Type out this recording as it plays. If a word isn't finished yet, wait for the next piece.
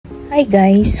Hi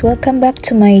guys, welcome back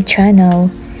to my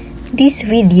channel. This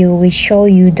video will show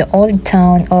you the old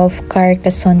town of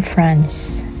Carcassone,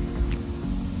 France.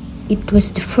 It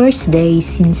was the first day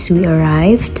since we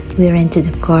arrived. We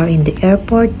rented a car in the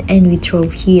airport and we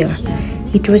drove here.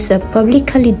 It was a public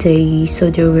holiday, so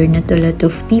there were not a lot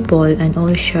of people and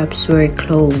all shops were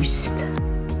closed.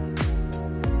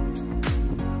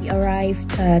 We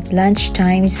arrived at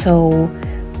lunchtime, so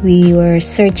we were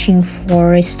searching for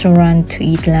a restaurant to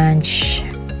eat lunch.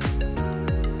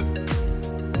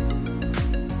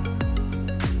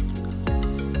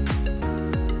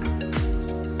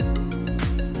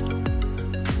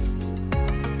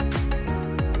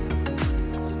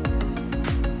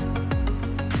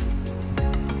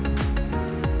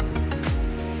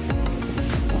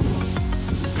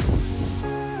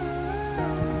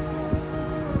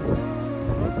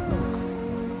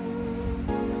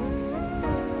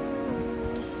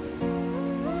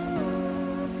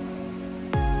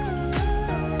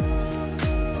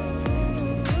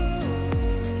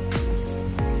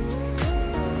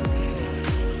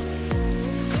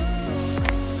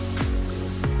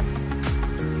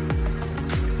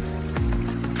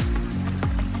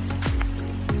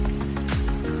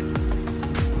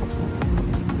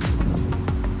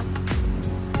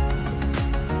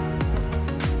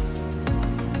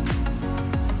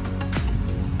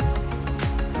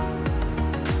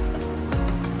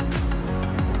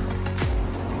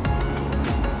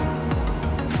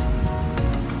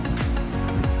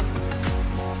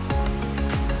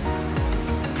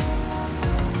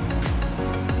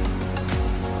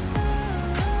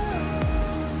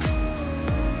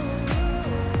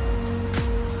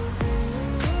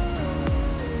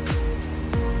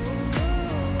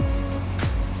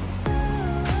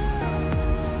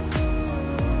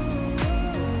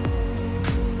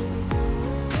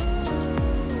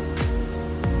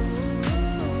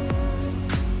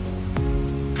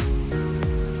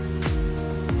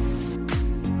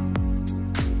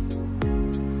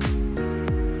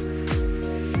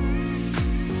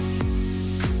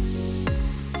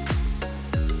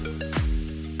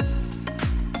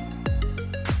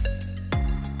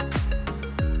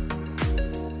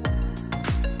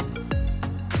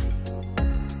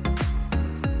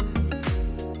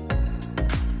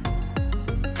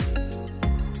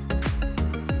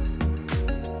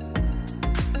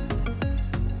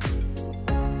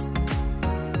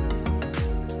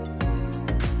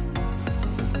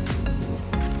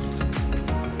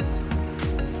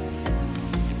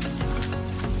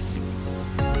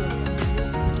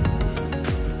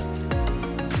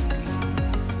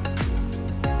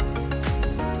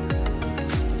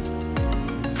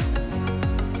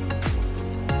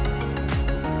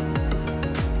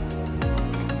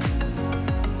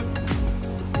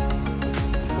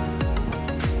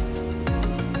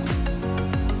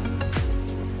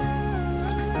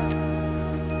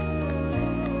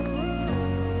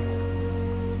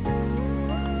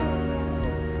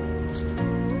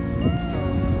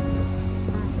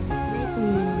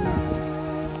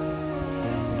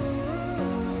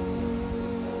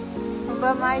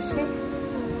 Ba mais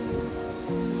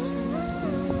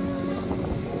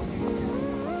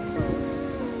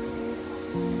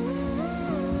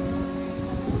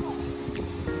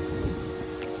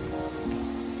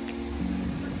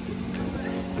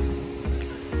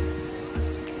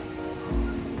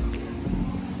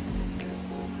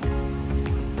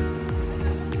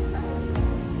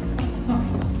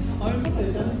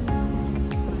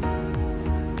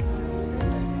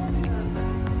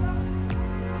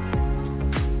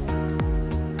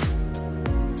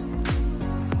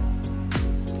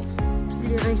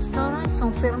les restaurants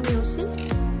sont fermés aussi.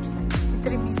 C'est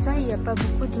très bizarre, il n'y a pas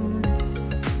beaucoup de monde.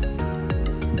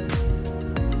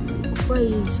 Pourquoi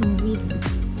ils sont vides?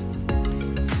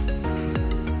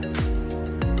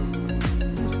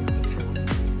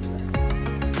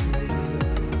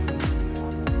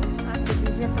 Ah, c'est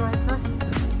déjà 3 heures.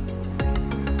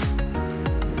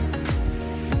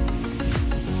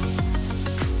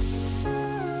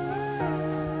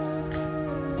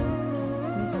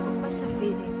 Mais c'est pourquoi ça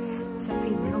fait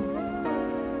blanc.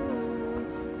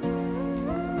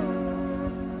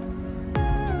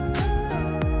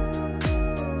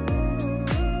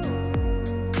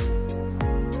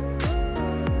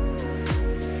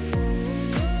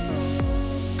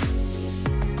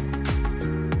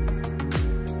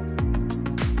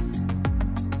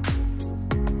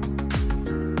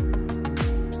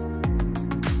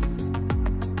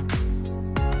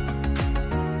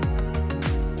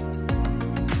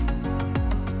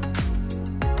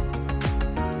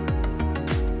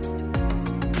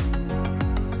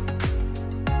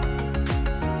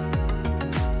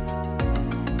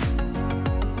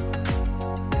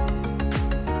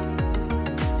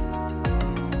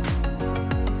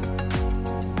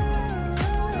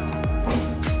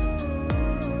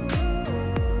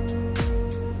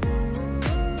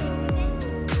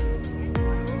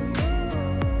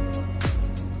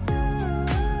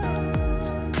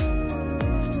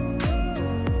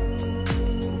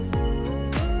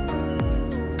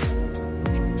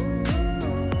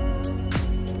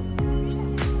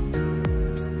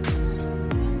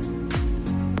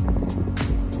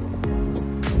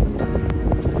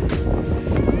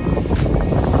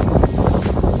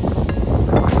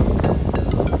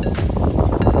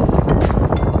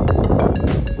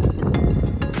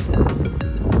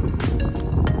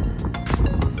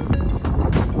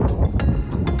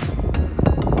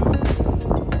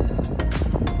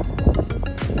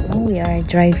 are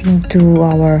driving to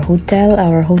our hotel.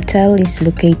 Our hotel is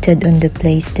located on the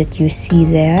place that you see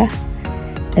there.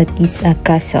 That is a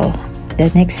castle.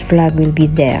 The next flag will be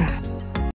there.